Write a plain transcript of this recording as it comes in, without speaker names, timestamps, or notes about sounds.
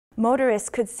Motorists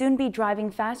could soon be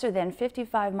driving faster than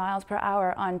 55 miles per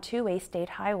hour on two-way state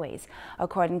highways.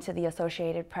 According to the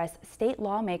Associated Press, state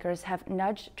lawmakers have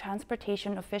nudged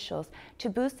transportation officials to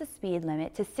boost the speed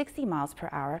limit to 60 miles per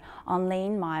hour on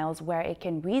lane miles where it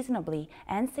can reasonably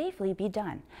and safely be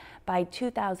done. By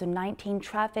 2019,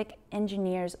 traffic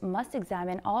engineers must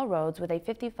examine all roads with a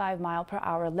 55 mile per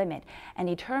hour limit and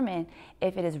determine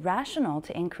if it is rational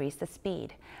to increase the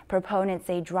speed. Proponents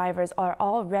say drivers are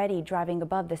already driving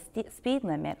above the speed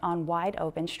limit on wide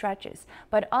open stretches,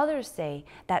 but others say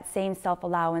that same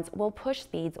self-allowance will push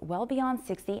speeds well beyond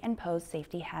 60 and pose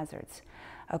safety hazards.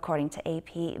 According to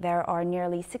AP, there are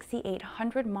nearly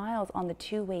 6,800 miles on the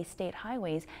two-way state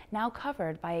highways now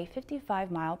covered by a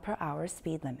 55 mile per hour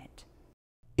speed limit.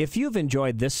 If you've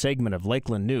enjoyed this segment of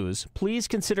Lakeland News, please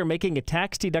consider making a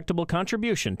tax-deductible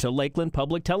contribution to Lakeland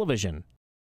Public Television.